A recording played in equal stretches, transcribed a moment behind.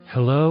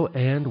Hello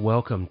and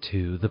welcome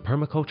to the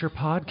Permaculture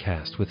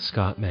Podcast with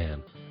Scott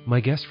Mann. My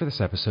guest for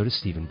this episode is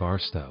Stephen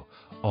Barstow,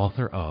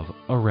 author of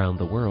Around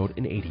the World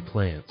in 80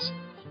 Plants.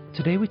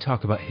 Today we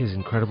talk about his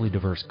incredibly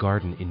diverse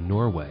garden in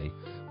Norway,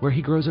 where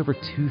he grows over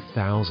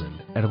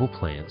 2,000 edible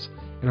plants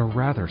in a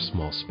rather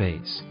small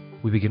space.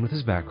 We begin with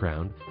his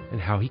background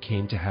and how he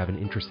came to have an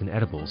interest in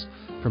edibles,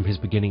 from his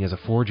beginning as a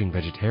foraging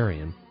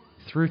vegetarian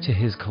through to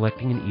his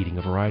collecting and eating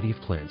a variety of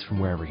plants from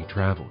wherever he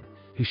traveled.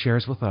 He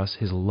shares with us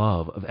his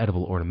love of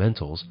edible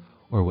ornamentals,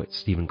 or what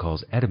Stephen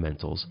calls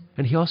edimentals,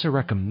 and he also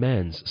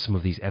recommends some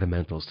of these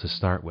edimentals to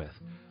start with,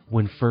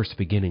 when first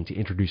beginning to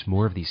introduce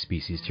more of these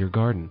species to your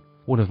garden.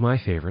 One of my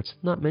favorites,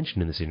 not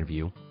mentioned in this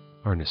interview,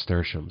 are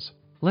nasturtiums.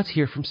 Let's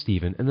hear from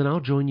Stephen, and then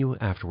I'll join you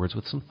afterwards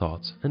with some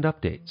thoughts and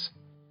updates.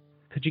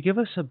 Could you give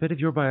us a bit of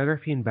your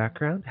biography and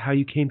background, how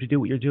you came to do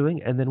what you're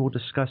doing, and then we'll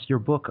discuss your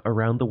book,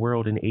 Around the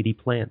World in 80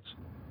 Plants.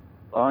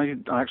 I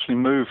actually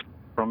moved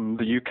from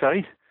the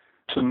UK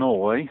to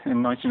Norway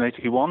in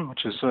 1981,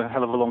 which is a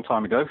hell of a long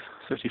time ago,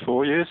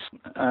 54 years.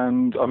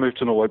 And I moved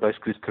to Norway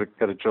basically to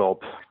get a job.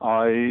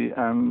 I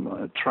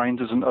am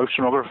trained as an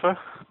oceanographer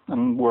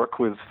and work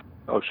with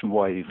ocean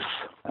waves.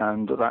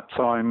 And at that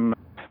time,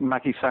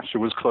 Maggie Thatcher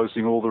was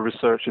closing all the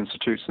research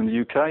institutes in the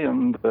UK,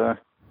 and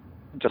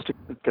just to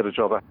get a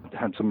job, I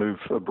had to move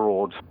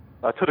abroad.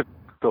 I could have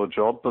got a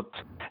job, but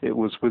it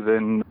was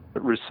within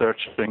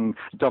researching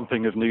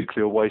dumping of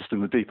nuclear waste in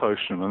the deep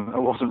ocean, and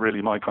it wasn't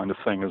really my kind of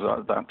thing, as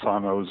at that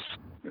time I was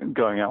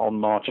going out on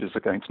marches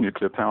against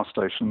nuclear power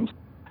stations.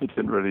 It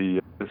didn't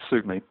really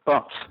suit me.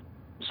 But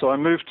so I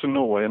moved to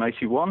Norway in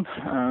 81,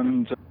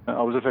 and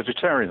I was a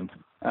vegetarian.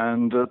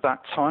 And at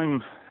that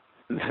time,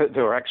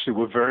 there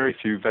were very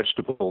few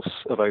vegetables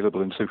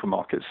available in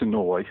supermarkets in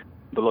Norway.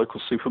 The local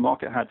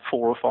supermarket had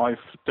 4 or 5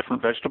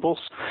 different vegetables.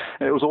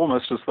 It was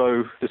almost as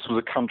though this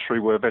was a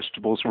country where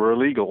vegetables were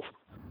illegal.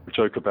 We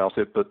joke about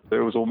it, but it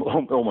was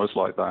almost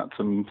like that.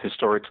 And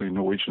historically,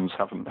 Norwegians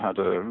haven't had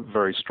a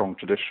very strong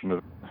tradition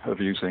of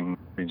using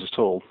greens at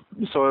all.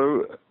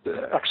 So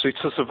actually,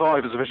 to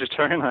survive as a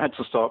vegetarian, I had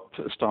to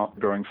start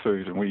growing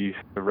food, and we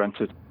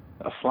rented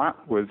a flat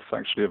with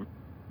actually a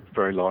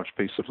very large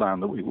piece of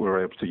land that we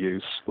were able to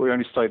use. We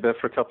only stayed there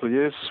for a couple of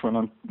years when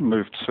I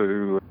moved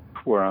to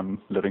where I'm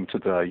living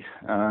today.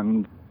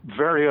 And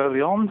very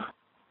early on,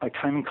 I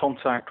came in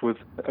contact with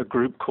a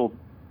group called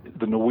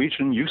the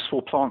Norwegian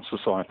Useful Plant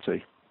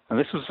Society. And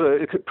this was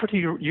a pretty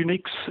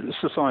unique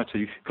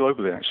society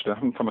globally, actually. I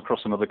haven't come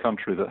across another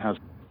country that has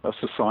a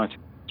society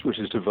which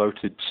is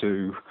devoted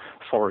to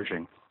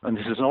foraging. And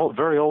this is a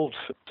very old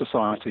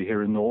society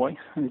here in Norway.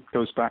 It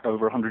goes back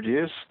over 100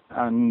 years,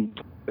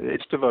 and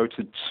it's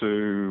devoted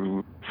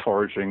to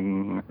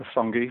foraging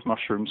fungi,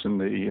 mushrooms in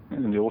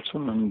the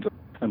autumn,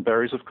 and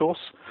berries, of course,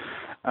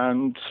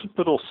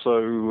 but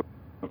also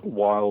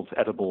wild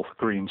edible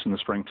greens in the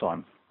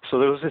springtime. So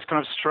there was this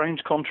kind of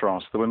strange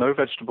contrast. There were no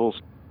vegetables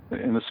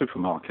in the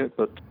supermarket,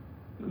 but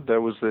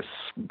there was this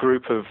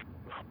group of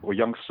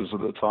youngsters at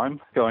the time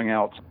going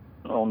out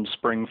on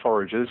spring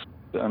forages,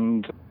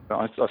 and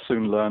I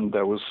soon learned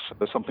there was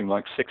something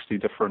like 60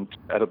 different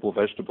edible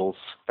vegetables,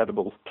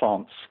 edible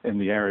plants in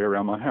the area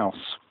around my house,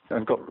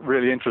 and got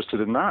really interested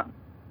in that.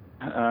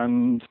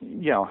 And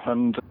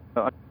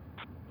I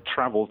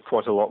traveled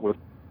quite a lot with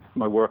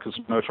my work as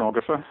an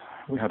oceanographer.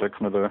 We had a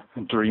kind of a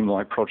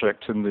dreamlike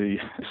project in the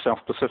South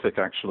Pacific,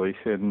 actually.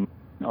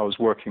 I was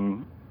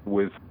working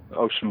with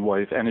ocean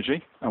wave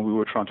energy, and we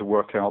were trying to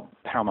work out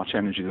how much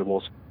energy there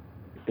was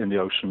in the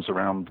oceans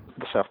around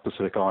the South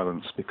Pacific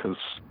Islands, because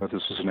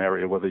this was an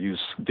area where they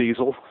use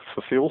diesel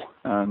for fuel,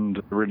 and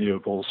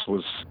renewables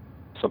was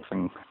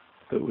something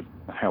that would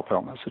help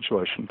out in that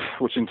situation,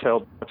 which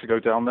entailed to go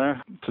down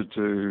there to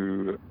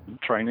do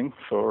training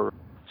for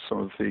some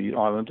of the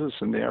islanders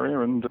in the area.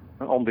 And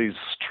on these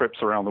trips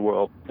around the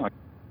world,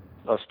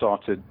 I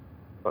started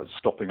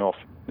stopping off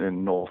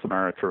in North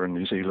America and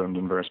New Zealand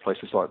and various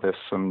places like this,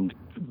 and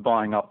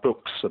buying up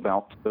books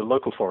about the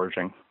local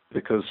foraging,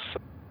 because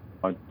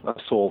I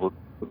saw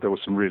that there were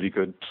some really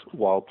good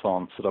wild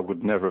plants that I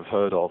would never have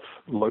heard of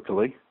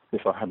locally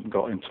if I hadn't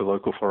got into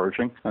local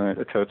foraging. And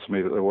it occurred to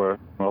me that there were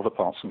other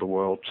parts of the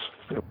world,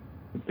 there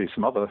would be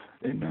some other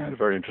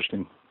very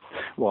interesting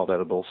wild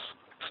edibles.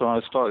 So I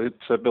started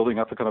building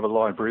up a kind of a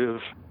library of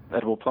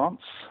edible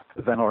plants.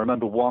 Then I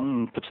remember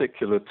one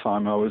particular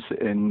time I was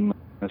in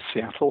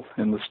Seattle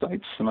in the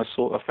States, and I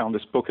found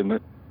this book in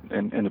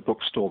a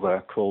bookstore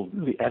there called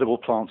The Edible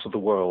Plants of the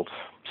World,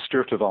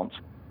 Stuart Avant.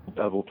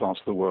 Edible Plants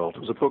of the World.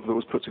 It was a book that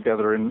was put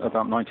together in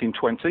about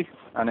 1920,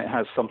 and it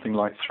has something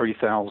like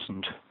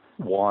 3,000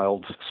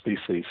 wild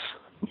species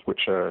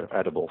which are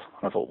edible.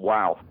 I thought,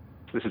 wow,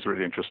 this is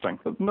really interesting.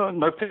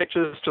 No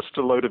pictures, just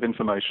a load of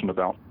information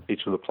about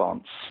each of the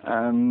plants.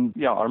 And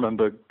I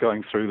remember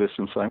going through this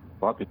and saying,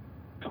 well, that'd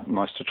be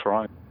nice to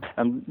try.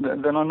 And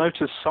then I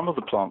noticed some of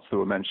the plants that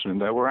were mentioned in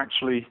there were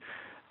actually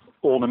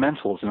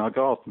ornamentals in our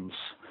gardens.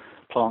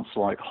 Plants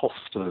like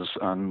hostas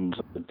and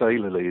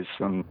daylilies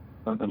and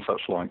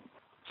such like.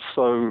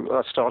 So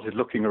I started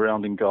looking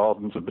around in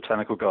gardens and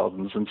botanical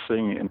gardens and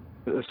seeing in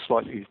a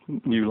slightly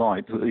new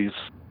light these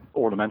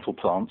ornamental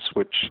plants,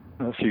 which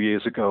a few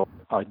years ago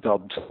I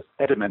dubbed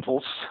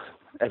edimentals,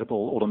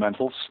 edible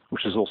ornamentals,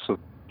 which is also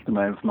the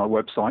name of my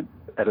website,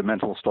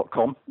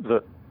 edimentals.com,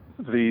 that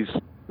these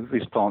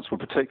plants were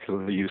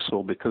particularly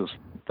useful because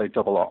they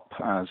double up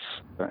as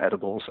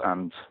edibles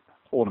and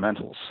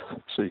ornamentals.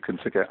 So you can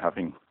forget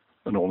having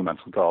an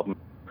ornamental garden.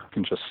 You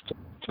can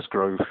just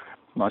grow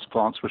nice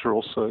plants which are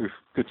also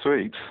good to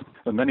eat.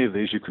 And many of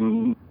these you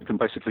can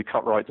basically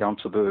cut right down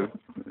to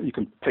you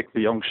can pick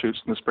the young shoots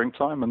in the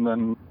springtime, and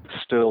then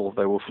still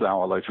they will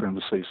flower later in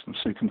the season.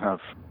 So you can have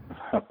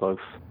both.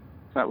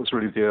 That was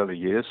really the early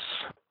years.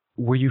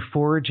 Were you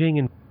foraging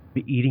and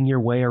eating your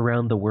way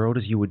around the world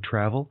as you would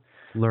travel,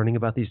 learning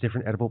about these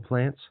different edible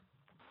plants?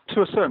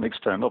 To a certain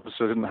extent.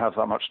 Obviously, I didn't have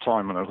that much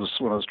time when I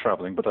was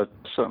traveling, but I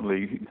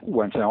certainly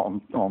went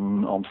out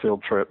on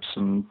field trips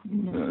and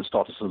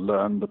started to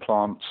learn the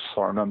plants.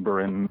 I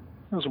remember there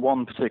was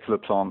one particular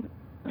plant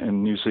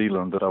in New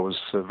Zealand that I was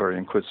very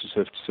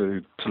inquisitive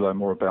to learn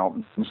more about.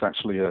 It's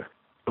actually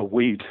a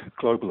weed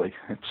globally.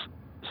 It's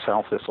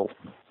sow thistle,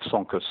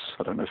 Sonchus.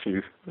 I don't know if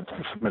you're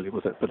familiar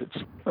with it, but it's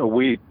a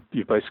weed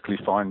you basically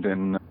find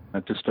in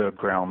disturbed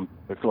ground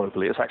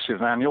globally. It's actually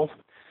an annual,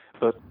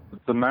 but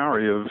the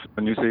Maori of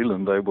New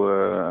Zealand, they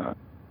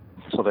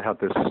had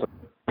this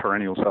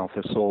perennial sow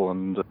thistle,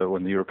 and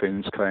when the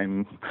Europeans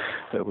came,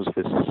 there was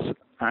this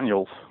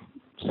annual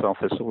sow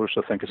thistle, which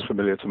I think is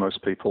familiar to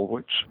most people,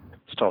 which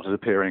started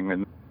appearing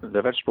in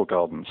their vegetable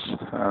gardens,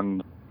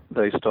 and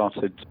they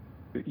started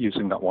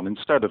using that one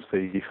instead of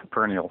the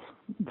perennial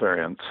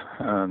variant,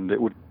 and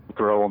it would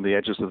grow on the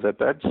edges of their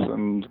beds.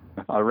 And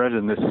I read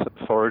in this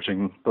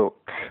foraging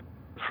book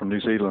from New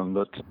Zealand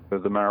that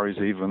the Maoris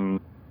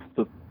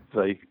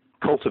they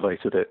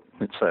cultivated it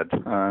said,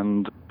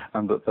 and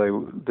that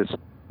this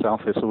sow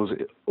thistle was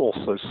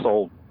also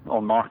sold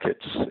on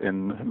markets,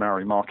 in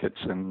Maori markets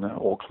in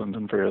Auckland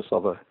and various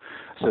other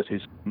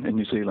cities in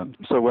New Zealand.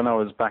 So when I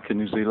was back in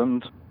New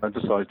Zealand, I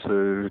decided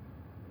to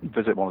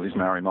visit one of these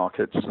Maori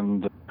markets,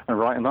 and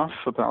right enough,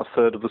 about a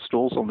third of the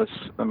stalls on this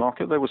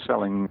market, they were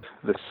selling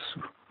this,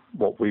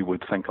 what we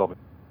would think of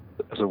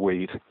as a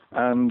weed.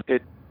 And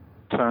it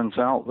turns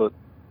out that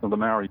the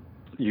Maori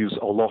use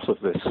a lot of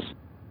this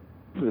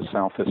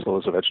sow thistle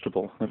as a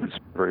vegetable. It's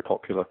very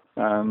popular.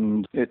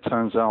 And it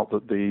turns out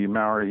that the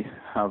Maori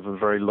have a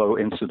very low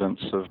incidence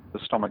of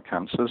stomach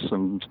cancers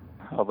and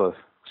other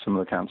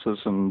similar cancers.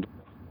 And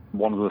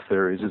one of the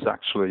theories is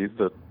actually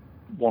that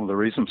one of the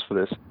reasons for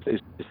this is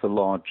the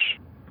large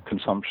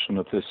consumption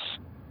of this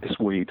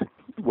weed,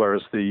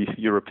 whereas the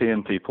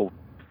European people,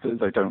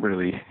 they don't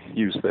really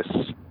use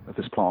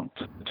this plant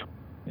to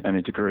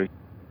any degree.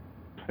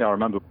 Yeah, I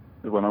remember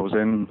when I was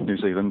in New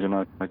Zealand,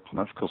 I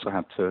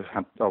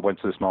went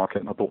to this market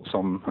and I bought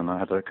some, and I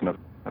had a kind of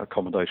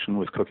accommodation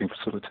with cooking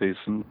facilities,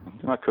 and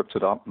I cooked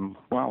it up, and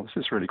wow,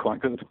 this is really quite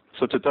good.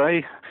 So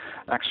today,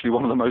 actually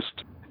one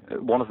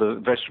of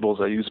the vegetables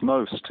I use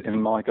most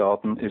in my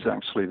garden is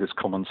actually this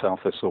common sow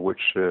thistle,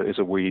 which is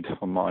a weed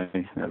on my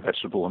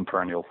vegetable and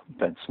perennial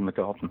beds in the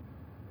garden.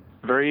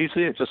 Very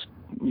easy.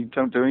 You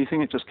don't do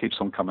anything. It just keeps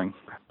on coming.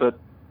 But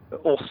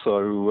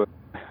also,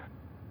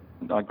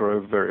 I grow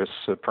various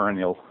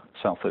perennial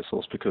sow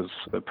thistles because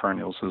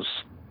perennials, as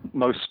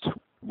most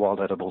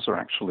wild edibles, are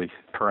actually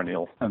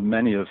perennial, and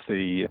many of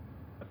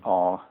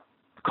our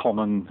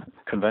common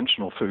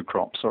conventional food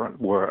crops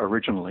were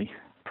originally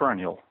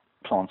perennial.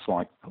 Plants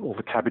like all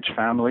the cabbage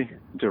family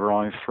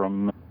derive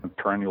from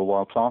perennial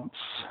wild plants.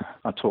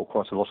 I talk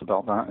quite a lot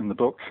about that in the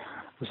book.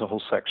 There's a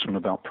whole section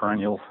about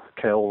perennial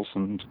kales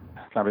and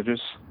cabbages.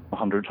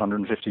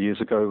 150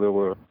 years ago, there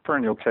were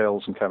perennial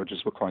kales and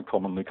cabbages were quite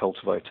commonly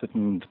cultivated,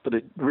 but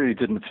it really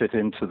didn't fit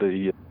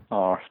into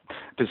our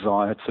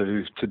desire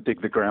to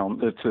dig the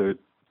ground,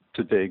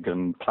 to dig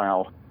and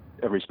plough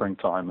every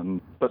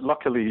springtime. But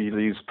luckily,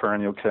 these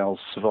perennial kales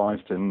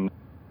survived in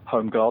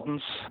home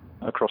gardens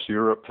across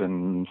Europe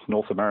and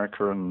North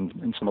America and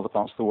in some other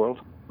parts of the world.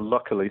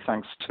 Luckily,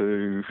 thanks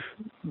to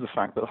the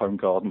fact that home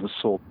gardeners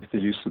saw the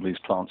use of these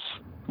plants,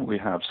 we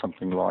have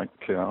something like,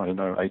 8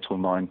 or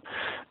 9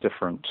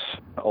 different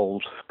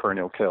old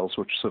perennial kales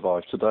which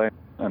survive today.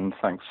 And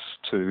thanks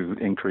to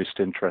increased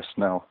interest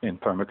now in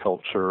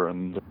permaculture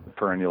and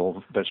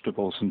perennial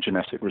vegetables and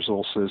genetic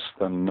resources,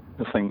 then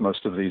I think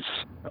most of these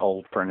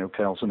old perennial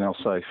kales are now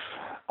safe.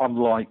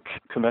 Unlike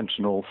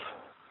conventional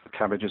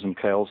cabbages and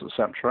kales,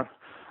 etc.,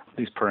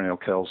 these perennial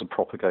kales are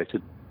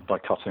propagated by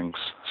cuttings,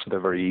 so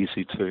they're very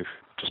easy to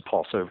just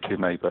pass over to your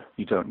neighbor.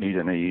 You don't need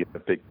any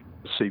big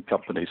seed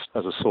companies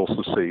as a source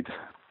of seed.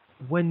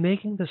 When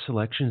making the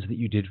selections that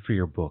you did for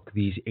your book,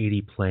 these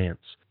 80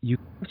 plants, you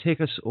take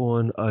us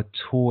on a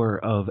tour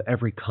of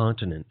every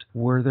continent.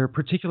 Were there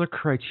particular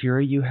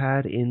criteria you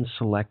had in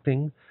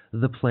selecting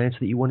the plants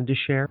that you wanted to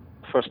share?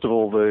 First of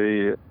all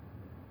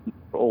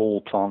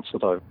plants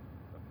that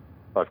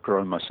I've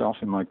grown myself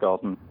in my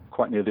garden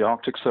quite near the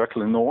Arctic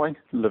Circle in Norway,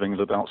 living at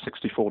about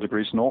 64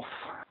 degrees north.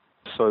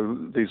 So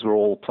these were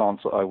all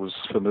plants that I was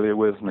familiar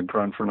with and had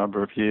grown for a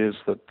number of years.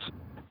 That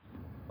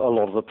a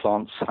lot of the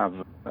plants have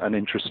an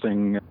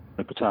interesting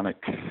botanic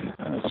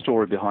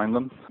story behind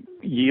them.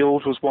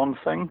 Yield was one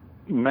thing.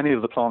 Many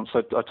of the plants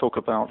I talk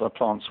about are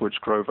plants which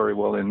grow very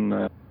well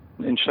in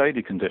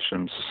shady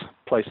conditions,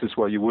 places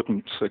where you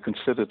wouldn't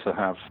consider to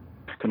have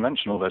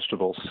conventional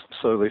vegetables.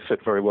 So they fit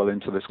very well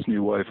into this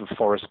new wave of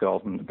forest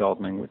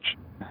gardening, which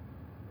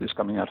is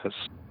coming at us.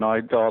 And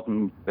I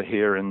gardened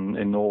here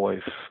in Norway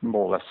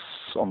more or less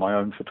on my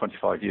own for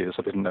 25 years.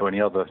 I didn't know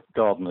any other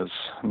gardeners.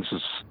 And this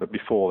is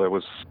before there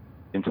was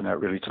internet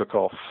really took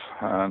off,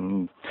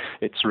 and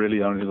it's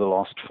really only the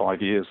last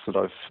 5 years that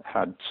I've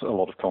had a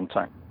lot of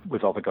contact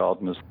with other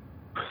gardeners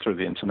through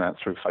the internet,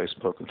 through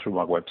Facebook, and through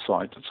my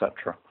website,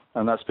 etc.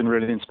 And that's been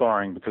really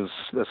inspiring because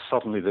there's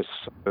suddenly this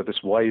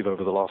wave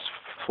over the last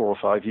 4 or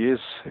 5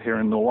 years here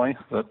in Norway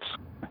that,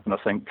 and I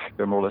think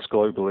more or less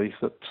globally,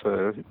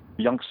 that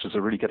youngsters are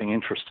really getting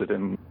interested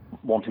in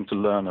wanting to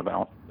learn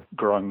about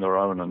growing their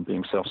own and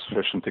being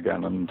self-sufficient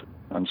again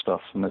and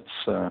stuff. And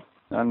it's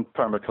and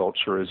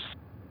permaculture is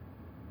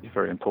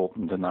very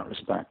important in that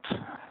respect.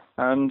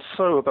 And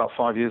so about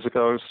 5 years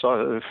ago,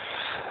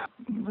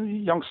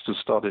 youngsters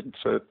started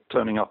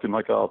turning up in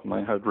my garden.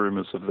 I heard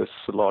rumors of this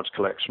large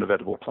collection of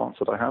edible plants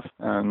that I have,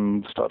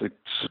 and started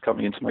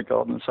coming into my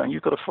garden and saying,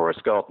 "You've got a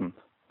forest garden."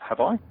 Have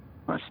I?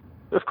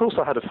 Of course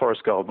I had a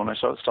forest garden when I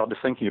started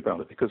thinking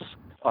about it, because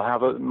I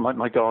have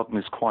my garden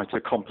is quite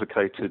a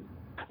complicated.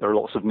 There are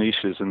lots of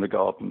niches in the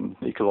garden,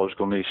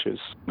 ecological niches.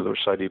 There are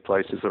shady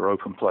places, there are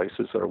open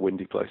places, there are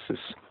windy places.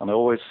 And I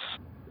always,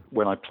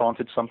 when I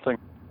planted something,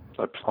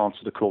 I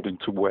planted according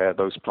to where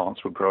those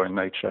plants would grow in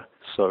nature.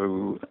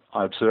 So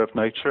I observed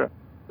nature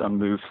and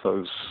moved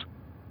those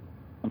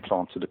and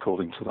planted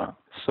according to that.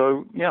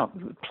 So yeah,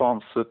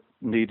 plants that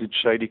needed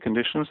shady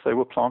conditions, they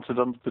were planted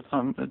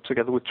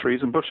together with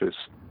trees and bushes.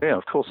 Yeah,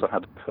 of course I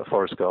had a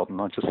forest garden.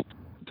 I just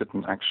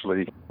didn't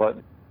actually, but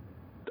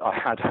I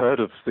had heard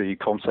of the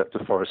concept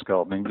of forest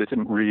gardening, but it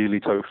didn't really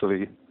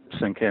totally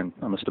sink in,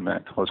 I must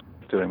admit. I was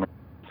doing my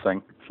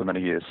thing for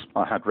many years.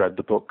 I had read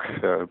the book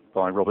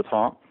by Robert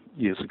Hart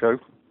years ago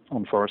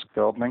on forest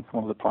gardening,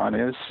 one of the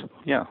pioneers.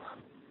 Yeah,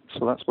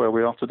 so that's where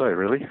we are today,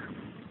 really.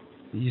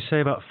 You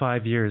say about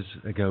 5 years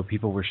ago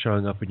people were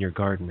showing up in your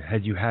garden.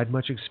 Had you had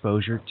much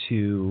exposure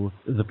to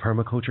the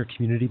permaculture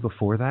community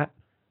before that?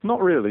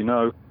 Not really,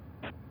 no.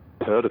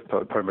 I heard of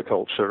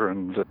permaculture,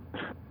 and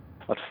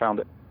I'd found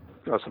it,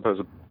 I suppose,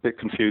 a bit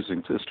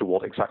confusing as to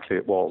what exactly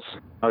it was.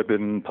 I've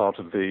been part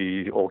of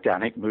the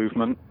organic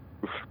movement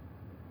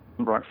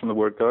right from the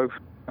word go.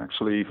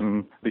 Actually,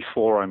 even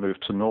before I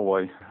moved to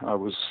Norway, I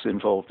was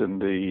involved in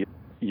the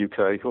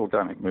UK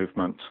organic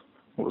movement,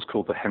 what was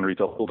called the Henry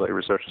Doubleday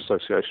Research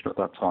Association at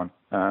that time,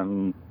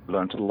 and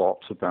learned a lot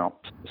about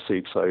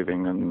seed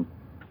saving and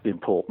the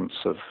importance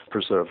of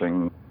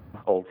preserving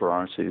old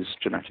varieties,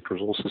 genetic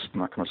resources,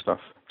 and that kind of stuff.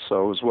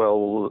 So as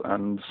well,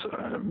 and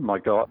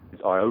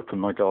I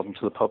opened my garden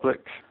to the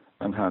public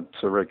and had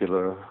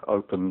regular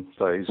open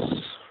days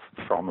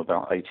from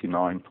about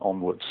 89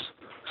 onwards.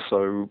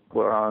 So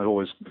I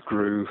always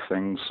grew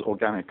things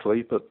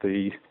organically, but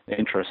the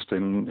interest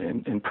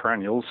in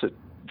perennials, it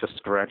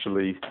just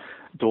gradually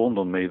dawned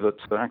on me that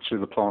actually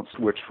the plants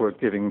which were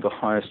giving the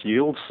highest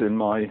yields in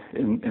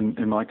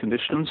my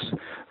conditions,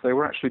 they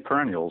were actually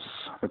perennials.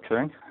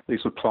 Okay,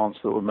 these were plants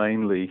that were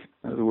mainly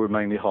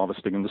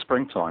harvesting in the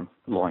springtime,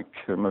 like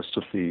most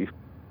of the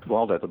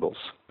wild edibles.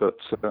 But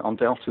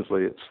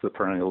undoubtedly, it's the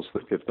perennials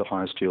that give the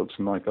highest yields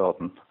in my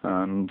garden.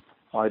 And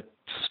I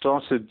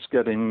started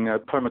getting a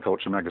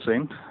permaculture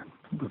magazine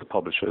with the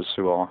publishers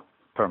who are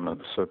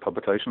permanent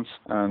publications,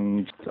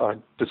 and I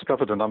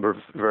discovered a number of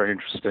very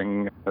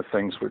interesting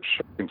things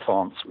in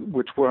plants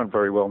which weren't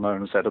very well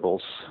known as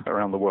edibles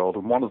around the world.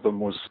 And one of them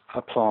was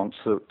a plant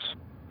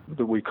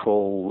that we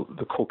call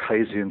the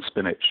Caucasian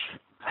spinach,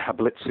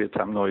 Hablitzia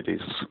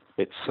tamnoides.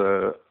 It's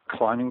a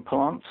climbing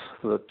plant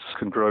that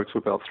can grow to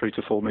about 3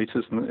 to 4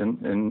 meters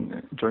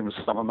during the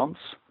summer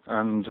months,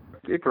 and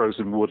it grows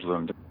in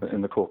woodland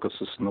in the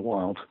Caucasus in the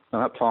wild.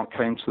 And that plant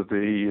came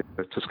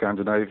to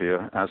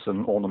Scandinavia as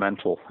an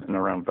ornamental in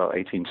around about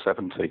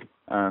 1870,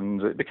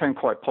 and it became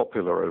quite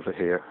popular over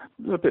here.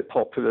 A bit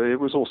popular. It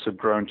was also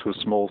grown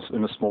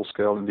in a small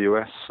scale in the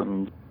US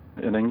and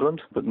in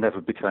England, but never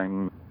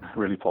became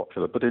really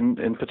popular. But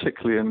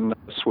particularly in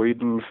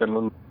Sweden,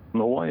 Finland,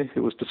 Norway,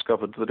 it was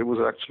discovered that it was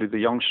actually the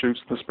young shoots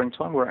in the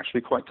springtime were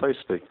actually quite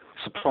tasty.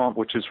 It's a plant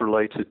which is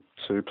related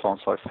to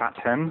plants like fat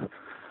hen,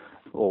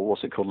 or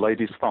what's it called,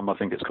 lady's thumb, I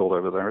think it's called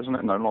over there, isn't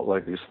it? No, not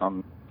lady's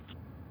thumb.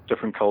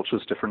 Different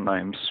cultures, different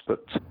names,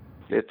 but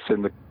it's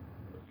in the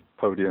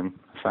Podium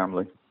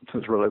family. So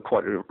it's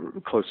quite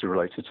closely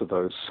related to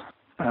those.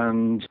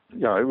 And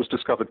yeah, it was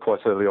discovered quite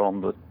early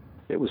on that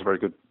it was very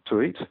good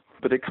to eat.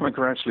 But it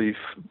gradually,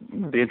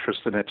 the interest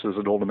in it as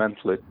an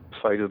ornamental, it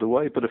faded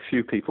away, but a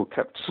few people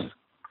kept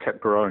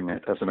growing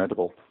it as an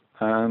edible.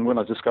 And when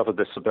I discovered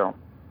this about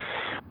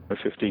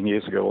 15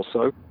 years ago or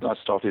so, I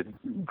started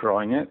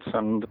growing it,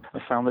 and I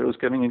found that it was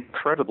getting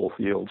incredible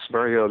yields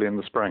very early in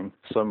the spring.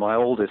 So my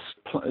oldest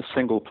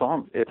single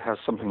plant, it has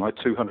something like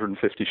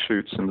 250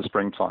 shoots in the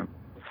springtime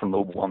from the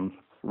one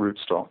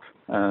rootstock.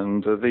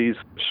 And these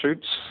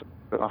shoots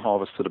are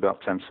harvested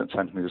about 10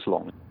 centimeters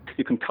long.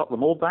 You can cut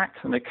them all back,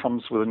 and it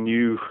comes with a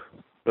new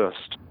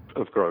burst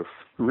of growth.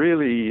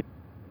 Really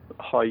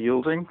high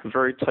yielding,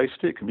 very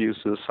tasty. It can be used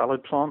as a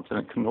salad plant, and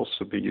it can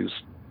also be used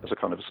as a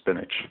kind of a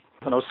spinach.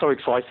 And I was so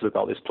excited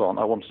about this plant,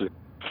 I wanted to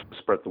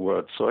spread the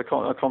word. So I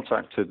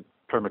contacted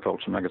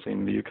Permaculture magazine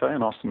in the UK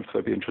and asked them if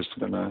they'd be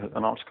interested in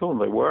an article,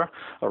 and they were.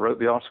 I wrote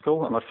the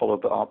article, and I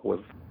followed that up with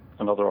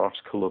another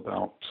article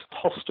about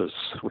hostas,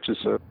 which is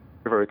a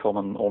very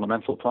common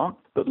ornamental plant,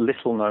 but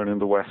little known in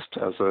the West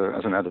as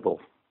an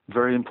edible.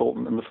 Very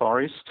important in the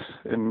Far East,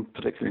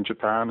 particularly in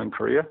Japan and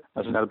Korea,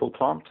 as an edible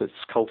plant. It's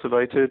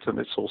cultivated, and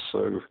it's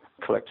also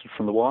collected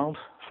from the wild,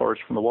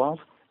 foraged from the wild.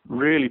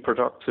 Really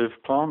productive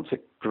plant.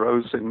 It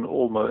grows in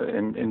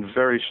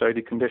very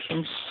shady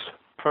conditions,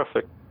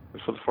 perfect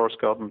for the forest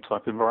garden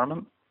type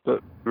environment,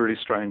 but really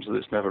strange that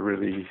it's never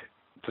really,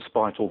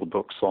 despite all the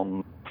books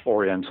on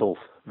oriental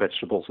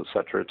vegetables,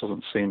 etc., it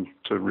doesn't seem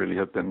to really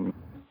have been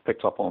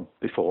picked up on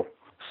before.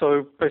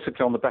 So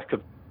basically on the back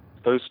of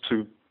those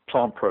two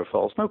plant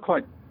profiles,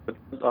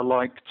 I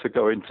like to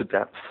go into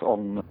depth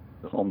on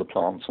the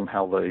plants and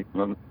how they,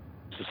 and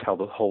this is how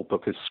the whole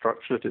book is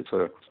structured. It's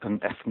an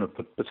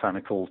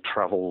ethnobotanical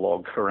travel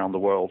log around the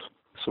world.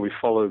 So we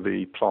follow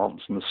the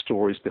plants and the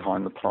stories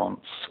behind the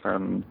plants,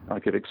 and I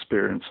get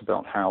experience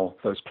about how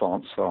those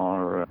plants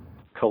are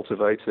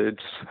cultivated,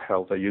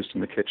 how they're used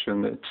in the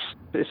kitchen.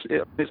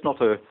 It's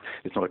not a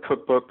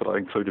cookbook, but I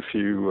include a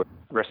few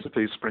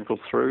recipes sprinkled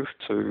through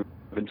to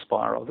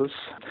inspire others.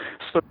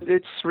 So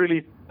it's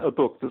really a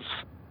book that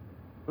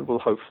will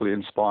hopefully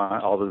inspire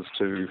others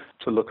to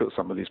look at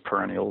some of these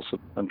perennials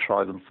and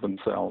try them for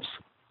themselves.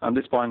 And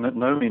it's by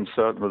no means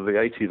certain that the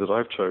 80 that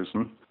I've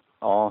chosen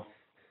are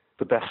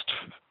the best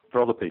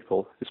for other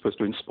people. It's supposed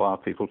to inspire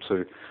people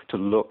to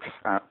look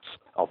at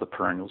other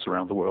perennials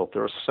around the world.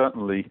 There are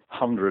certainly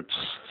hundreds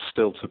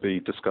still to be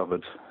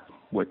discovered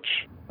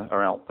which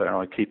are out there.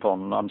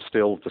 I'm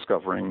still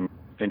discovering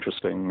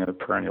interesting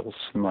perennials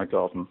in my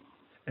garden.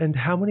 And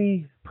how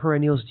many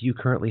perennials do you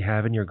currently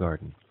have in your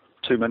garden?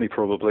 Too many,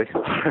 probably.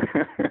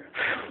 I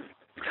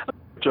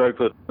joke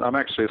that I'm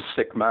actually a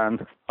sick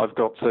man. I've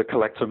got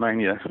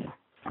collectomania.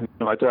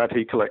 My dad,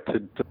 he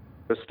collected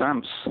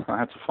stamps. I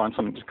had to find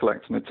something to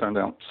collect, and it turned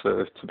out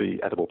to be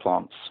edible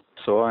plants.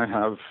 So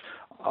I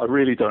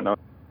really don't know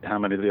how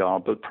many there are,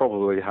 but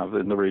probably have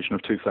in the region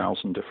of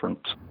 2,000 different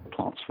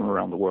plants from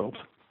around the world,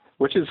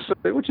 which is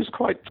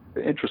quite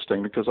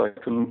interesting, because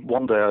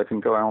one day I can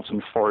go out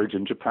and forage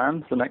in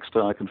Japan, the next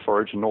day I can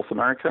forage in North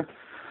America,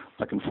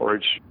 I can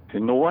forage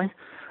in Norway,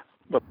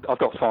 but I've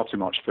got far too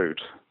much food,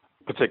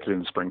 particularly in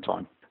the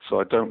springtime.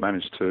 So I don't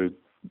manage to,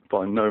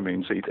 by no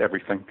means, eat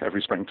everything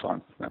every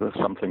springtime. There's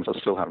some things I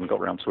still haven't got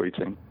around to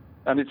eating.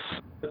 And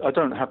I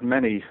don't have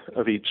many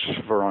of each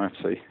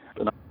variety,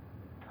 but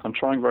I'm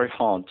trying very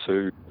hard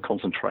to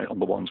concentrate on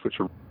the ones which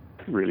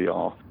really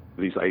are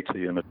these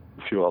 80 and a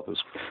few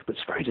others. But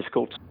it's very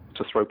difficult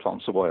to throw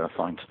plants away, I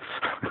find.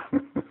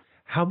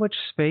 How much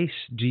space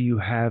do you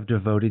have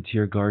devoted to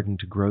your garden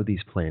to grow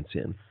these plants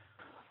in?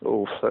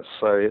 Oh, let's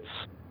say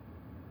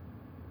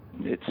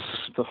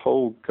the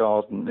whole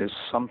garden is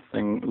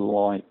something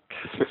like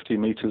 50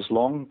 meters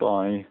long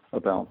by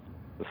about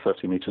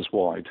 30 meters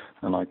wide,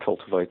 and I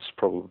cultivate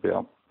probably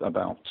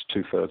about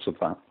 2/3 of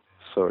that.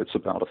 So it's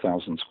about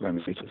 1,000 square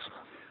meters.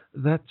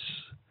 That's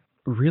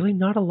really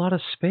not a lot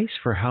of space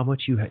for how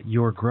much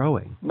you're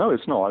growing. No,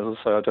 it's not. As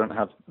I say, I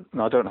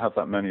don't have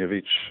that many of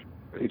each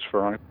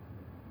variety.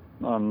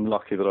 I'm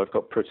lucky that I've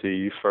got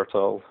pretty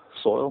fertile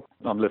soil.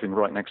 I'm living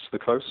right next to the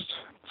coast,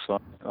 so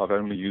I've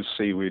only used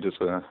seaweed as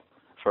a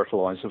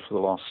fertilizer for the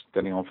last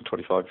getting on for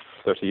 25,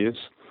 30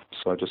 years.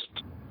 So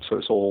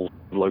it's all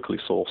locally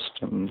sourced,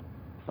 and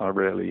I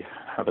rarely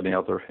have any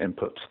other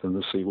input than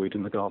the seaweed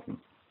in the garden.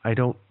 I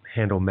don't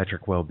handle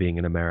metric well being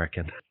an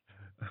American.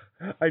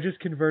 I just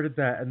converted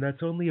that, and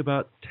that's only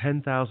about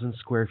 10,000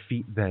 square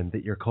feet then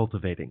that you're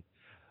cultivating,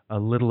 a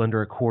little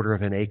under 1/4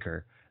 of an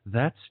acre.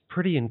 That's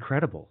pretty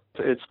incredible.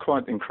 It's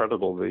quite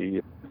incredible.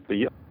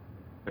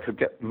 I could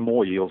get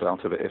more yield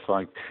out of it if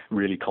I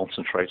really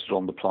concentrated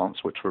on the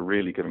plants which were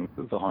really giving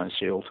the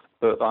highest yield.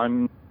 But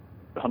I'm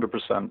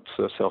 100%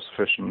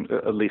 self-sufficient,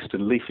 at least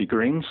in leafy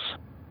greens,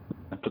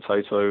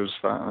 potatoes,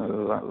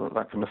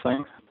 that kind of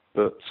thing.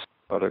 But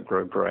I don't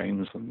grow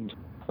grains and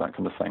that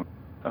kind of thing,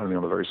 only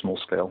on a very small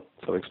scale.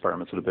 So I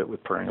experimented a bit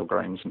with perennial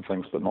grains and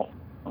things, but not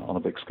on a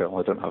big scale.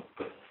 I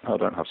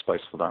don't have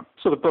space for that.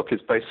 So the book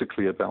is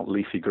basically about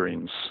leafy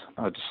greens.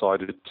 I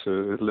decided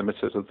to limit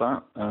it at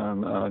that,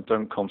 and I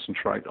don't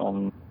concentrate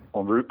on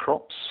root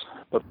crops,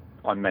 but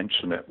I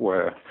mention it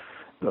where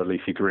a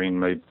leafy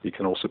green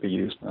can also be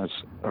used as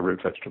a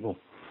root vegetable.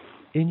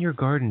 In your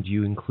garden, do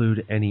you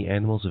include any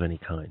animals of any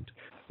kind?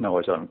 No,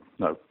 I don't.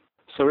 No.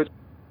 So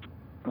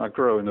I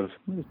grow in a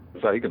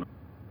vegan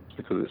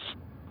because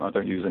I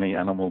don't use any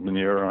animal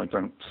manure. I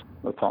don't,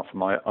 apart from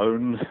my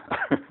own,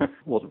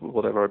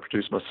 whatever I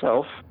produce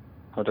myself.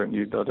 I don't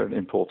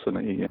import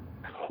any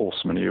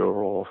horse manure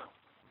or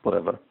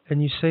whatever.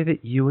 And you say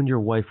that you and your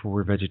wife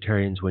were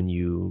vegetarians when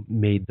you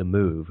made the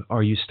move.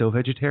 Are you still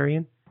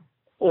vegetarian?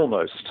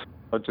 Almost.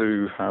 I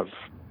do have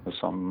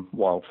some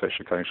wild fish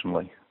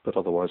occasionally, but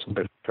otherwise I'm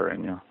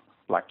vegetarian, yeah.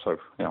 Lacto,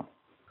 yeah.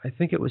 I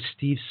think it was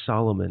Steve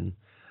Solomon,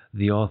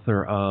 the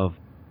author of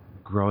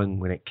Growing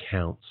When It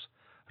Counts.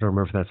 I don't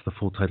remember if that's the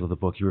full title of the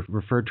book. He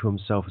referred to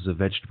himself as a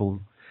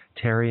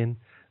vegetarian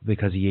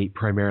because he ate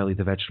primarily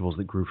the vegetables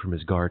that grew from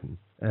his garden.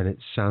 And it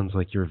sounds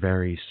like you're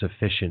very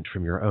sufficient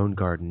from your own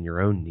garden, your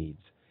own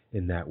needs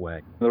in that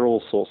way. There are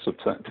all sorts of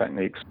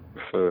techniques.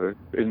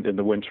 In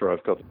the winter,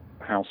 I've got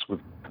a house with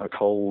a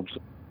cold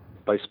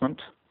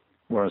basement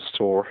where I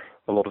store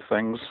a lot of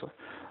things.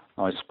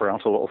 I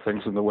sprout a lot of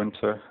things in the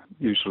winter,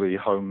 usually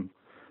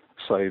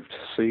home-saved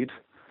seed.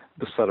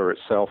 The cellar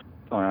itself,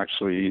 I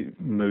actually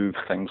move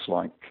things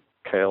like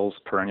kales,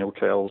 perennial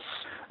kales,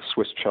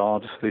 Swiss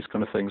chard, these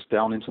kind of things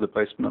down into the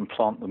basement and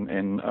plant them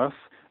in earth.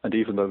 And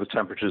even though the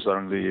temperature's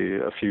only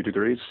a few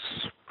degrees,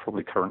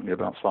 probably currently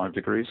about 5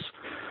 degrees,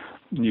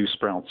 new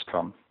sprouts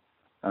come,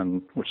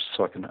 and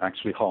so I can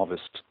actually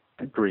harvest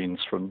greens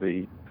from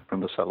the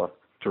cellar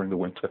during the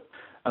winter.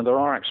 And there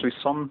are actually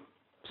some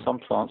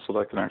plants that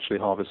I can actually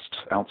harvest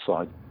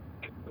outside.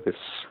 This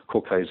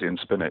Caucasian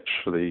spinach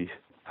for the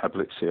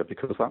Hablitzia,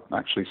 because that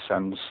actually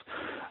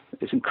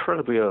it's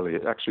incredibly early.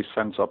 It actually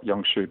sends up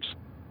young shoots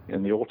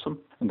in the autumn,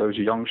 and those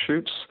young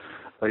shoots,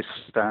 they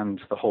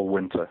stand the whole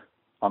winter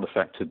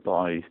unaffected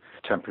by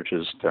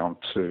temperatures down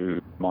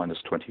to minus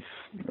 20.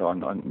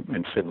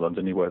 In Finland,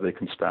 anywhere they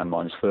can stand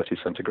minus 30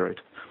 centigrade.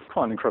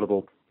 Quite an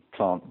incredible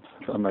plant.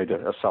 I made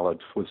a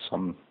salad with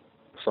some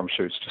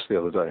shoots just the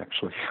other day,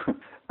 actually.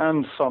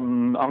 And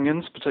some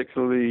onions,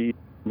 particularly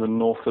the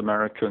North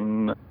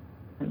American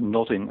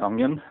nodding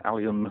onion,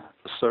 Allium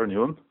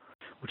cernuum,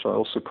 which I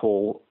also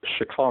call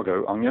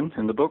Chicago onion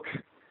in the book,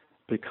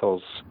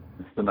 because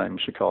the name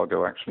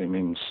Chicago actually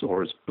means,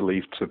 or is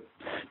believed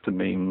to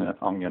mean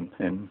onion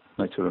in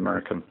Native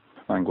American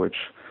language.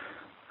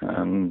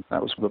 And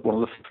that was one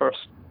of the first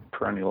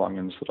perennial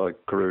onions that I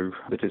grew.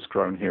 It is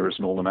grown here as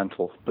an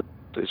ornamental, but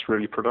it's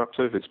really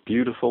productive, it's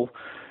beautiful,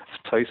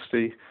 it's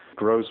tasty,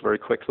 grows very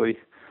quickly.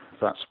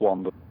 That's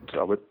one that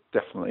I would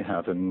definitely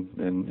have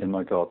in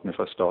my garden if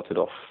I started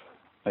off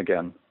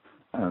again.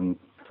 And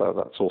so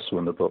that's also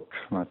in the book.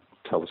 And I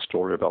tell a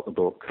story about the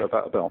book,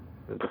 about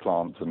the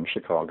plant in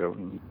Chicago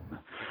and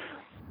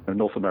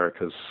North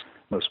America's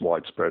most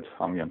widespread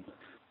onion.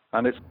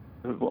 And it's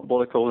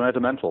what I call an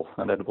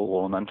edible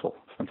ornamental.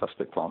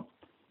 Fantastic plant.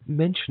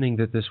 Mentioning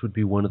that this would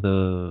be one of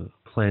the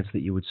plants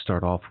that you would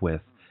start off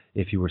with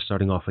if you were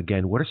starting off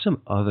again, what are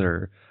some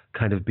other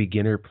kind of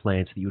beginner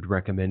plants that you would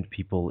recommend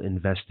people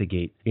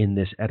investigate in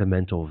this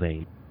edimental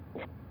vein?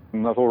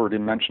 And I've already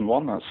mentioned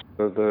one, that's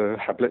the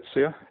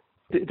Hablitzia.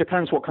 It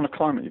depends what kind of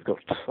climate you've got,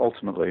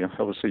 ultimately.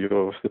 Obviously,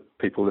 you're the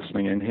people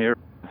listening in here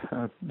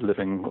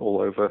living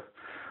all over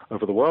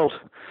the world,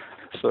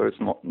 so it's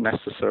not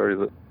necessary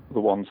that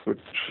the ones which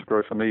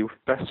grow for me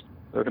best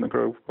are going to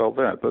grow well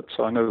there. But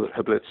I know that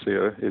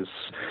Hablitzia is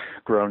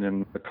grown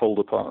in all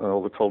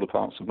the colder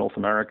parts of North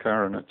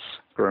America, and it's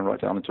grown right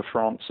down into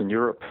France and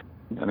Europe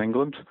and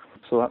England.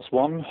 So that's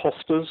one.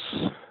 Hostas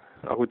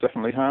I would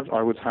definitely have.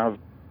 I would have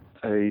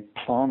a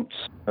plant.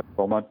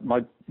 Well,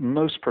 my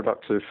most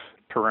productive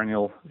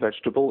perennial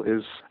vegetable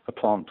is a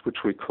plant which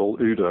we call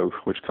udo,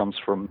 which comes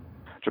from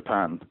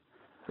Japan.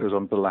 It was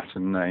under the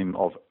Latin name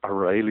of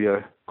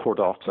Aralia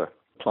cordata,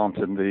 plant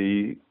in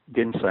the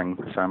ginseng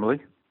family,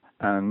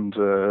 and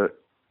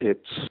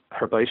it's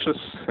herbaceous.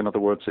 In other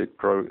words, it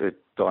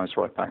dies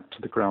right back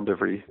to the ground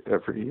every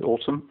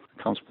autumn.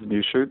 It comes with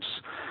new shoots,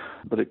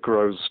 but it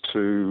grows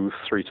to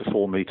 3 to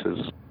 4 meters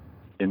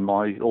in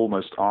my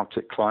almost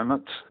Arctic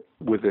climate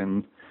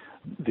within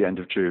the end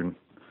of June.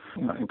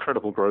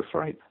 Incredible growth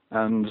rate.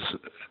 And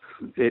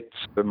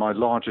my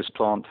largest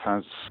plant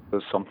has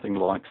something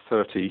like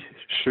 30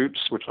 shoots,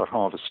 which I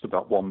harvest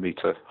about 1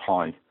 meter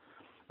high.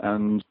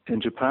 And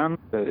in Japan,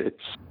 it's,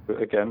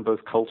 again, both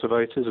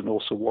cultivated and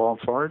also wild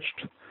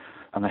foraged.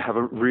 And they have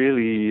a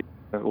really,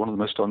 one of the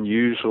most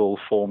unusual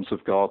forms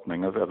of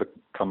gardening I've ever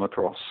come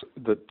across,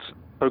 that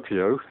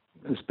Tokyo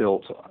is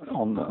built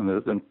on,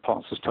 and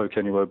parts of Tokyo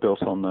anyway, are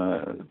built on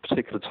a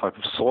particular type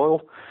of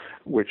soil,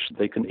 which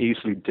they can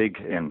easily dig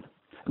in.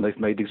 And they've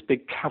made these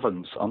big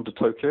caverns under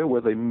Tokyo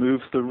where they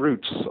move the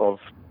roots of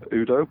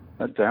udo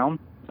down,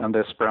 and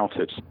they're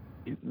sprouted.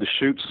 The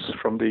shoots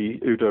from the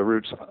udo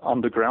roots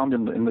underground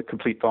in the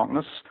complete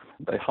darkness,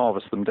 they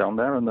harvest them down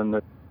there, and then they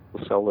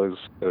sell those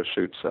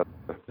shoots at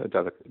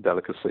a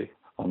delicacy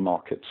on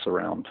markets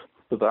around.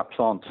 But that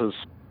plant has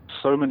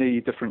so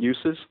many different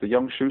uses. The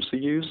young shoots are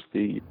used,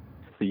 the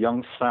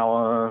young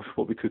flower,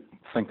 what we could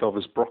think of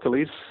as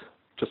broccolis,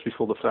 just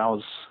before the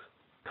flowers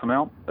come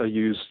out, are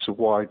used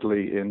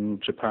widely in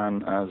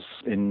Japan as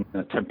in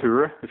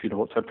tempura, if you know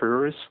what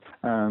tempura is.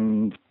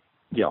 And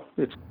Yeah,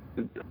 it's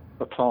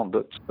a plant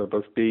that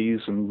both bees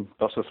and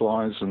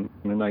butterflies and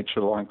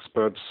nature likes,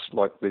 birds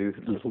like the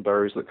little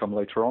berries that come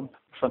later on.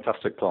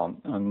 Fantastic plant.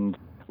 And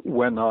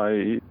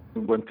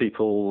when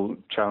people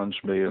challenge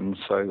me and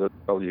say that,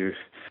 well,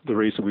 the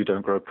reason we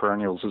don't grow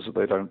perennials is that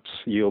they don't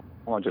yield,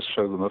 I just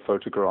show them a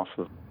photograph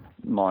of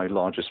my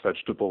largest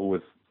vegetable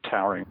with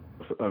towering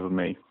over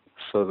me.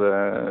 So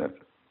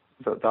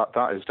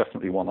that is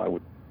definitely one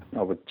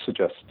I would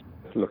suggest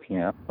looking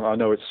at. I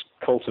know it's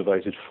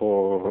cultivated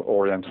for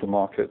Oriental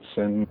markets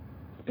in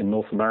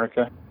North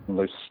America, and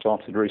they've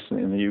started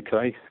recently in the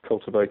UK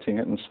cultivating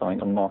it and selling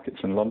on markets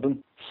in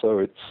London. So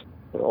it's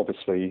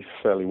obviously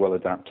fairly well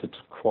adapted to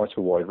quite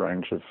a wide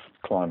range of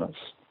climates.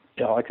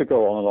 Yeah, I could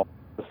go on and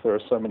on. There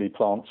are so many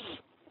plants,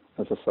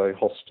 as I say,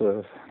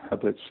 hosta,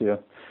 Hablitzia.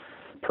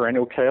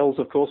 Perennial kales,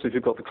 of course, if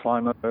you've got the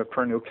climate.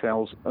 Perennial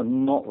kales are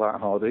not that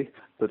hardy,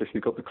 but if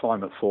you've got the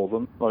climate for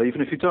them, well,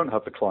 even if you don't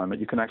have the climate,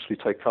 you can actually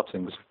take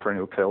cuttings of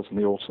perennial kales in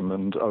the autumn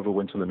and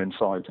overwinter them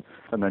inside,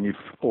 and then you've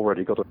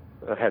already got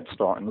a head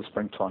start in the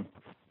springtime.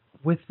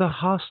 With the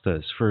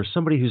hostas, for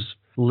somebody who's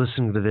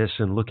listening to this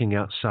and looking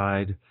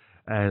outside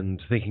and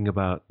thinking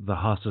about the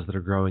hostas that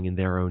are growing in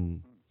their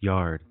own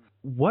yard,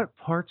 what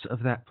parts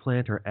of that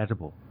plant are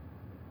edible?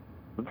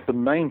 The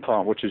main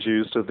part which is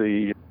used are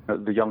the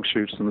young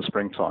shoots in the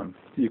springtime.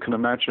 You can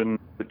imagine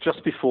that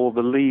just before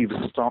the leaves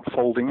start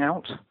folding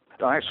out,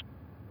 I actually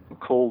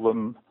call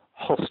them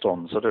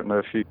hostons. I don't know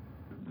if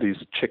these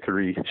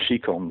chicory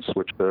chicons,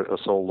 which are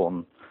sold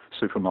on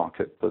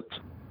supermarket, but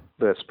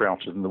they're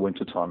sprouted in the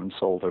wintertime and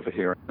sold over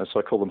here. So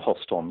I call them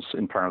hostons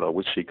in parallel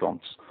with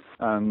chicons.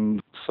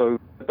 And so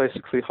they're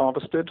basically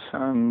harvested,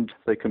 and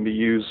they can be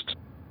used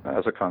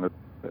as a kind of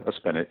a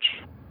spinach.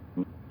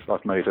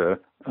 I've made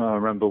I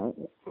remember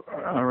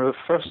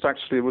first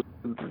actually it was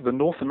the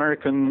North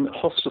American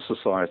Hosta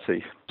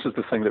Society. This is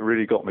the thing that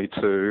really got me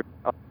to.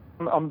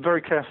 I'm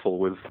very careful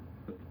with.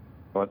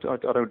 I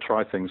don't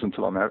try things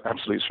until I'm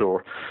absolutely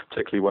sure,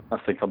 particularly when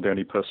I think I'm the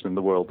only person in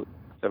the world that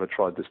ever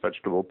tried this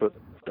vegetable. But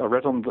I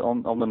read on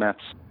the net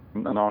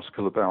an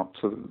article about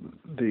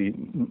the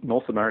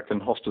North American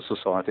Hosta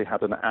Society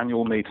had an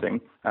annual meeting,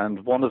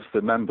 and one of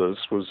the members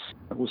was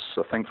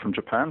I think from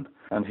Japan,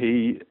 and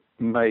he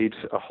made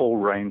a whole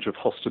range of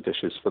hosta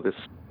dishes for this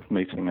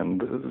meeting,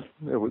 and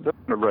they were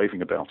raving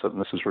about it,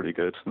 and this was really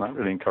good, and that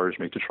really encouraged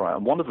me to try it.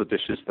 And one of the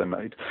dishes they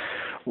made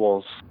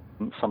was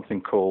something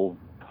called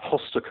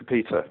hosta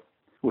copita,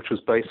 which was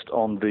based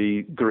on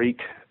the Greek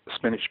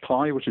spinach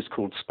pie, which is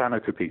called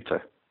spanakopita.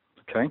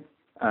 Okay,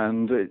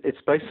 and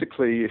it's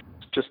basically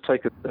just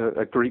take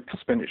a Greek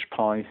spinach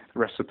pie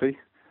recipe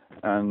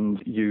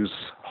and use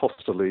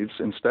hosta leaves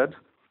instead.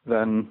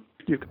 Then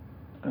you get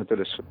a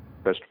delicious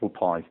vegetable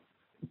pie.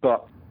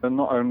 But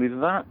not only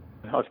that,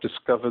 I've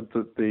discovered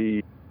that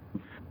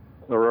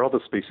there are other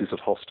species of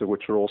hosta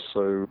which are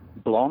also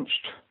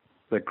blanched.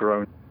 They're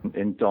grown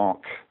in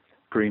dark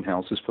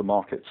greenhouses for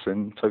markets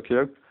in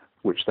Tokyo,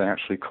 which they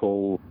actually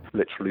call,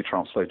 literally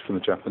translated from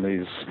the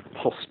Japanese,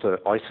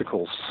 hosta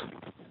icicles,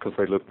 because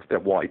they're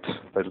white,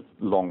 they're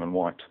long and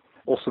white.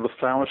 Also, the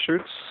flower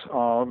shoots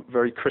are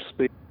very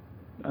crispy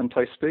and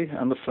tasty,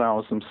 and the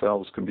flowers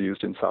themselves can be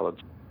used in salads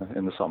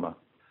in the summer.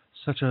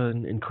 Such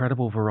an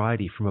incredible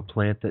variety from a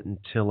plant that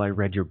until I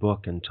read your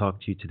book and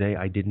talked to you today,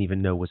 I didn't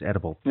even know was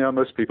edible. Yeah,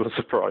 most people are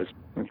surprised.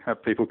 I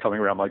have people coming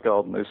around my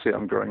garden, they see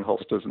I'm growing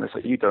hostas, and they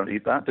say, "You don't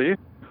eat that, do you?"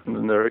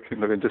 And they're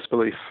in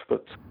disbelief.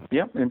 But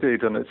yeah,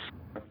 indeed, and it's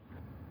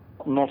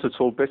not at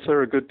all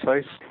bitter, a good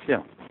taste.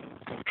 Yeah,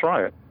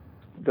 try it.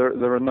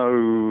 There are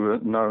no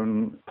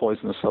known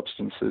poisonous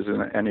substances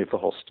in any of the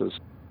hostas.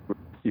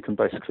 You can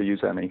basically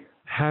use any.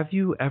 Have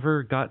you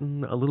ever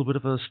gotten a little bit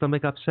of a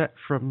stomach upset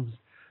from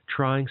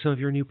trying some of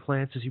your new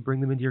plants as you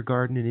bring them into your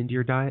garden and into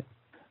your diet?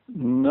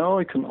 No,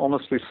 I can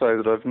honestly say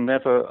that I've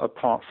never,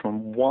 apart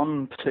from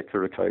one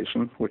particular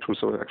occasion, which was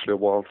actually a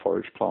wild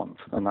forage plant,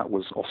 and that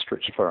was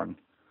ostrich fern,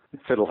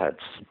 fiddleheads.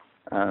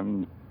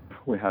 And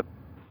we had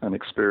an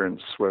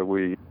experience where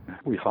we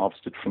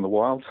harvested from the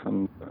wild,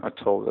 and I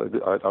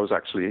was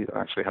actually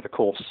had a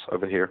course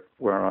over here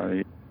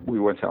where we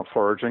went out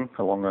foraging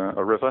along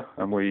a river,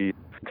 and we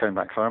came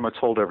back home. I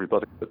told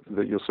everybody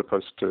that you're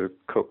supposed to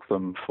cook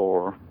them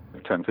for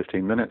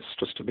 10-15 minutes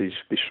just to be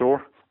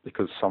sure,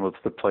 because some of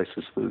the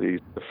places that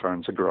the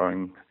ferns are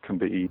growing can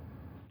be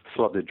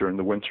flooded during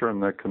the winter,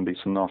 and there can be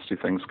some nasty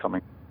things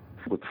coming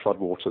with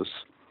floodwaters.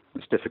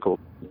 It's difficult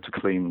to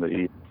clean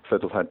the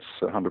fiddleheads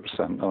 100%,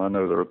 and I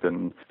know there have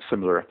been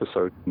similar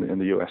episodes in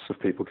the US of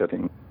people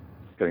getting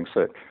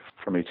sick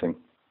from eating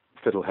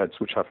fiddleheads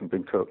which haven't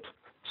been cooked.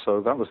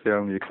 So that was the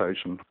only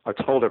occasion. I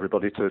told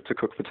everybody to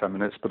cook for 10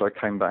 minutes, but I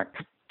came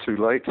back too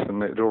late,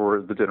 and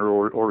the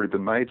dinner had already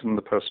been made, and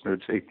the person who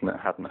had eaten it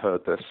hadn't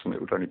heard this, and it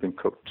had only been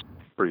cooked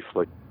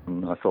briefly.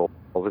 And I thought,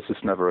 well, this has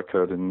never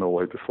occurred in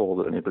Norway before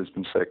that anybody's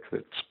been sick.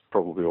 It's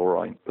probably all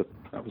right, but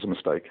that was a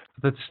mistake.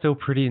 That's still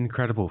pretty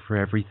incredible for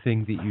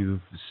everything that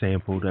you've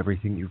sampled,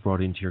 everything you've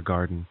brought into your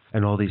garden,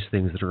 and all these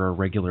things that are a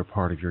regular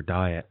part of your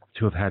diet,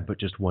 to have had but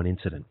just one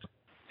incident.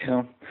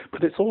 Yeah,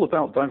 but it's all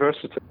about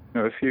diversity.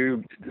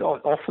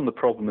 Often the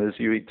problem is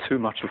you eat too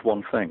much of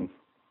one thing.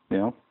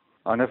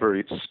 I never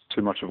eat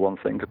too much of one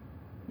thing.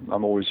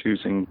 I'm always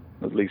using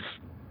at least,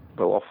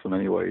 well, often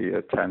anyway,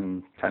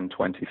 10,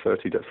 20,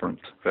 30 different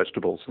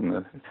vegetables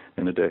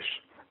in a dish.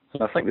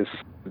 And I think this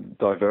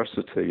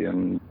diversity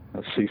and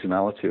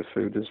seasonality of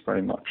food is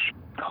very much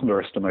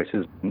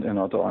underestimated in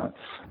our diets.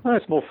 And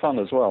it's more fun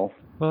as well.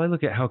 Well, I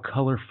look at how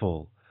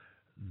colorful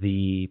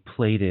the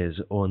plate is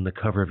on the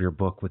cover of your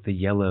book with the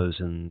yellows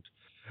and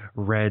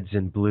reds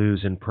and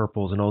blues and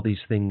purples and all these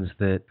things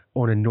that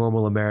on a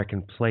normal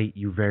American plate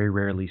you very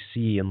rarely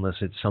see unless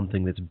it's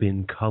something that's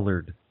been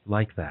colored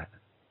like that.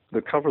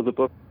 The cover of the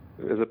book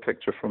is a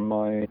picture from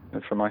my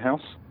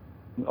house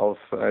of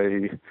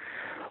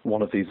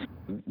one of these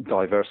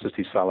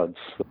diversity salads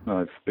that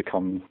I've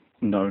become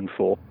known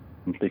for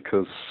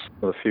because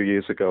a few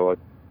years ago,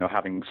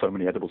 having so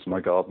many edibles in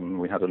my garden,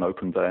 we had an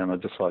open day and I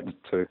decided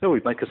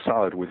we'd make a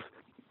salad with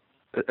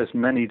as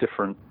many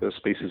different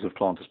species of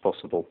plant as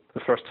possible. The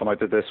first time I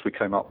did this, we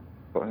came up,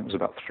 it was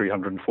about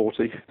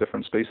 340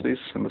 different species,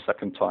 and the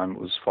second time it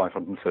was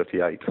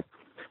 538,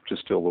 which is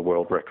still the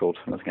world record.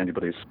 I don't think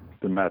anybody's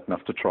been mad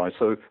enough to try.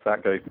 So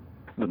that gave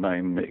the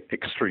name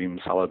Extreme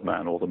Salad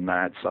Man or the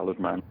Mad Salad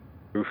Man.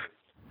 We've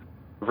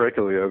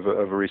regularly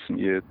over recent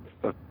years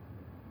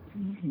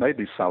made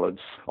these salads,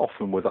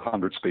 often with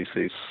 100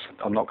 species.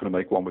 I'm not going to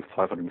make one with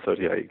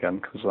 538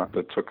 again because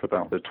that took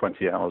about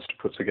 20 hours to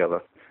put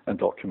together and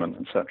document,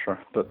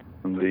 etc. But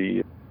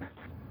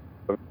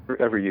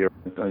every year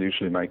I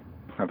usually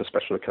have a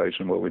special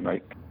occasion where we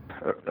make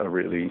a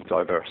really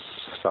diverse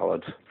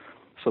salad,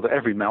 so that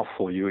every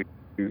mouthful you eat,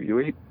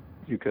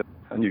 you get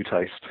a new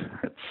taste.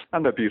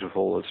 And they're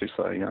beautiful, as you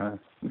say,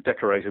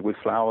 decorated with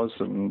flowers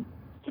and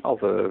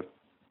other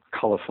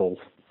colourful.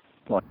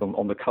 Like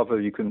on the cover,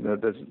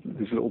 there's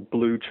these little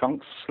blue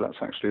chunks. That's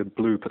actually a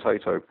blue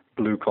potato,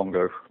 blue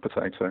Congo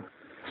potato.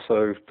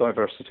 So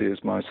diversity is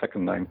my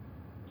second name.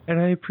 And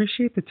I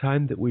appreciate the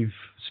time that we've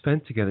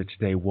spent together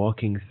today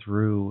walking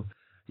through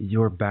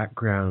your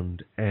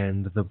background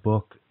and the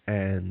book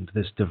and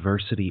this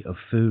diversity of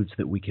foods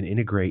that we can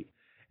integrate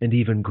and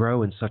even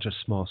grow in such a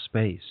small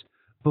space.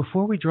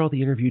 Before we draw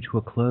the interview to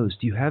a close,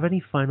 do you have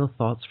any final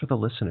thoughts for the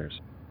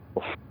listeners?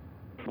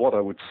 What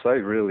I would say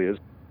really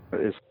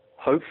is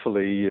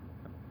hopefully,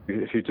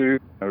 if you do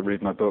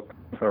read my book,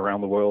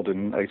 Around the World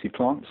in 80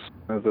 Plants,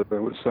 that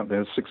it would certainly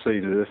have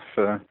succeeded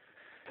if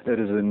it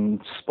has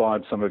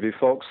inspired some of you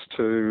folks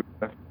to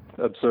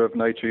observe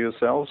nature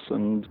yourselves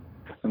and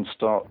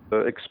start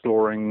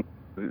exploring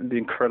the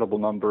incredible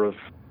number of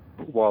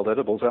wild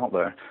edibles out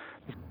there.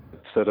 As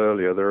I said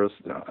earlier, there is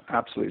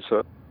absolutely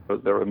certain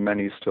that there are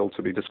many still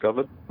to be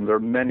discovered. And there are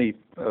many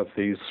of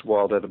these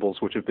wild edibles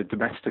which have been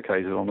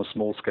domesticated on a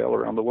small scale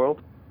around the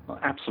world.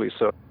 Absolutely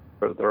certain.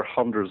 There are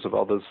hundreds of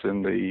others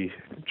in the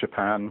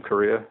Japan,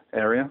 Korea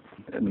area.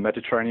 In the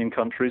Mediterranean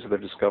countries,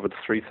 they've discovered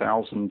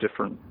 3,000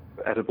 different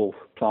edible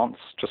plants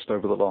just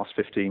over the last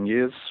 15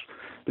 years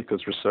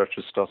because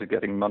researchers started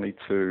getting money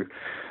to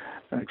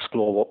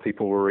explore what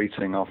people were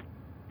eating after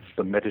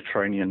the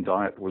Mediterranean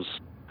diet was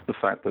the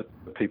fact that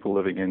people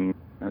living in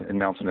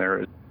mountain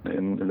areas,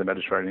 in the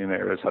Mediterranean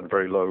areas, had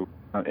very low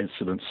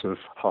incidence of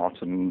heart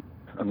and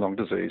lung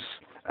disease.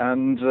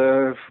 And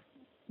a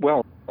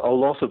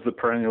lot of the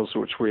perennials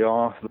which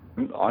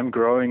I'm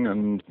growing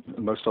and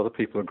most other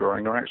people are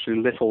growing are actually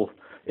little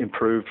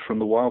improved from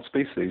the wild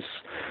species.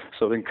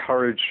 So I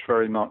encourage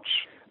very much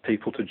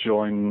people to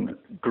join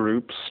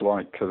groups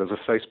like there's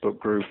a Facebook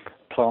group,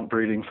 Plant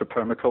Breeding for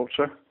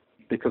Permaculture,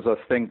 because I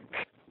think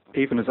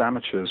even as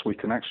amateurs we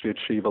can actually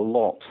achieve a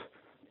lot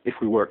if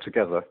we work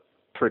together.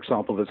 For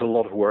example, there's a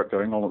lot of work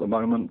going on at the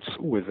moment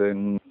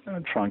within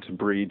trying to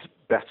breed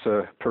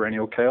better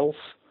perennial kales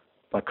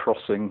by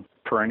crossing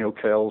perennial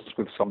kales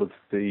with some of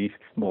the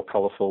more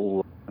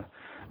colourful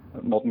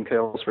modern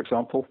kales, for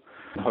example,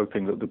 and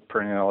hoping that the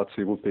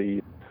perenniality will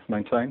be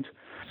maintained.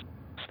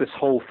 It's this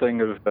whole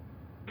thing of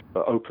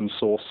open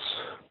source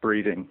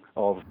breeding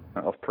of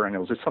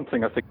perennials is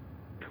something I think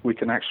we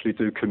can actually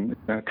do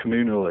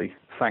communally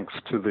thanks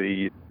to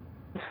the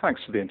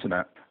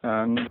internet,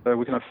 and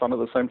we can have fun at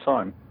the same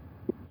time.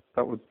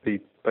 That would be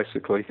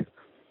basically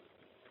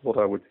what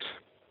I would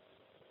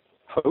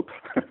hope.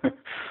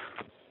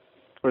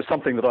 It's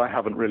something that I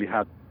haven't really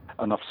had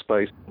enough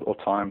space or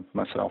time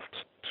myself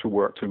to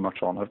work too much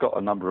on. I've got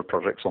a number of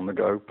projects on the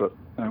go, but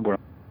we're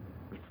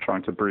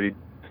trying to breed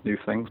new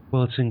things.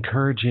 Well, it's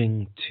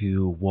encouraging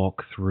to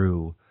walk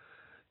through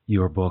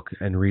your book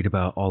and read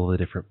about all the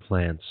different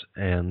plants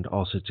and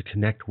also to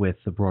connect with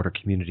the broader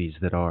communities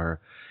that are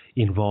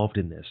involved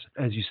in this.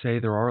 As you say,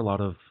 there are a lot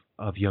of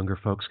younger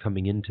folks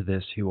coming into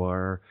this who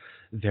are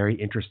very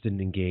interested and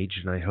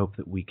engaged, and I hope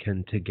that we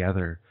can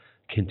together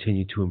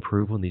continue to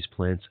improve on these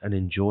plants and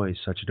enjoy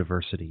such a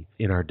diversity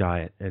in our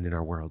diet and in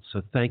our world.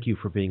 So thank you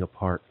for being a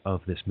part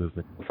of this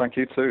movement. Thank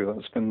you too.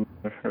 That's been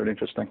really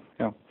interesting.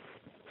 Yeah,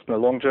 it's been a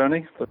long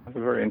journey, but a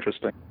very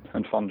interesting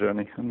and fun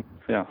journey. And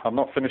yeah, I'm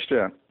not finished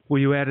yet. Will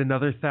you add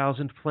another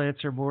 1,000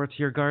 plants or more to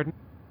your garden?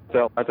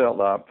 I doubt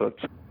that, but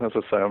as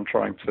I say, I'm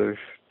trying to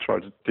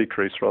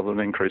decrease rather than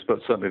increase, but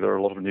certainly there are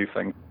a lot of new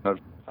things.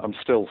 I'm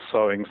still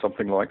sowing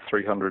something like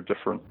 300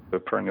 different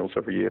perennials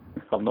every year.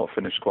 I'm not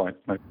finished quite.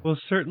 No. Well,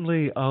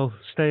 certainly I'll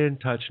stay in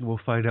touch and we'll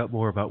find out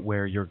more about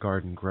where your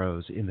garden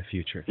grows in the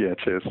future. Yeah,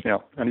 cheers. Yeah.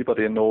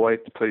 Anybody in Norway,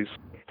 please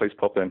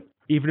pop in.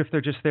 Even if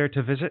they're just there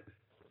to visit?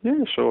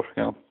 Yeah, sure.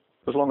 Yeah.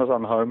 As long as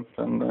I'm home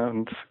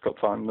and got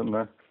time,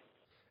 then...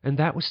 And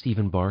that was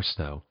Stephen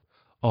Barstow,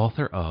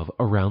 author of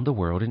Around the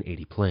World in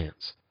 80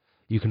 Plants.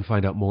 You can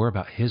find out more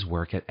about his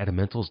work at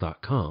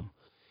Edimentals.com.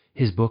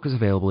 His book is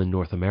available in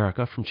North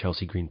America from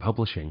Chelsea Green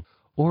Publishing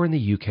or in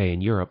the UK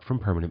and Europe from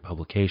Permanent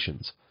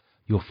Publications.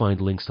 You'll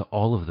find links to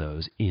all of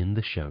those in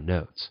the show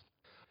notes.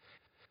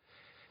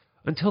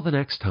 Until the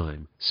next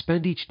time,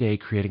 spend each day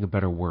creating a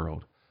better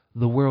world,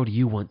 the world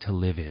you want to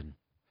live in,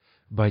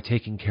 by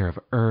taking care of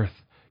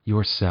Earth,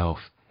 yourself,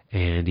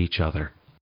 and each other.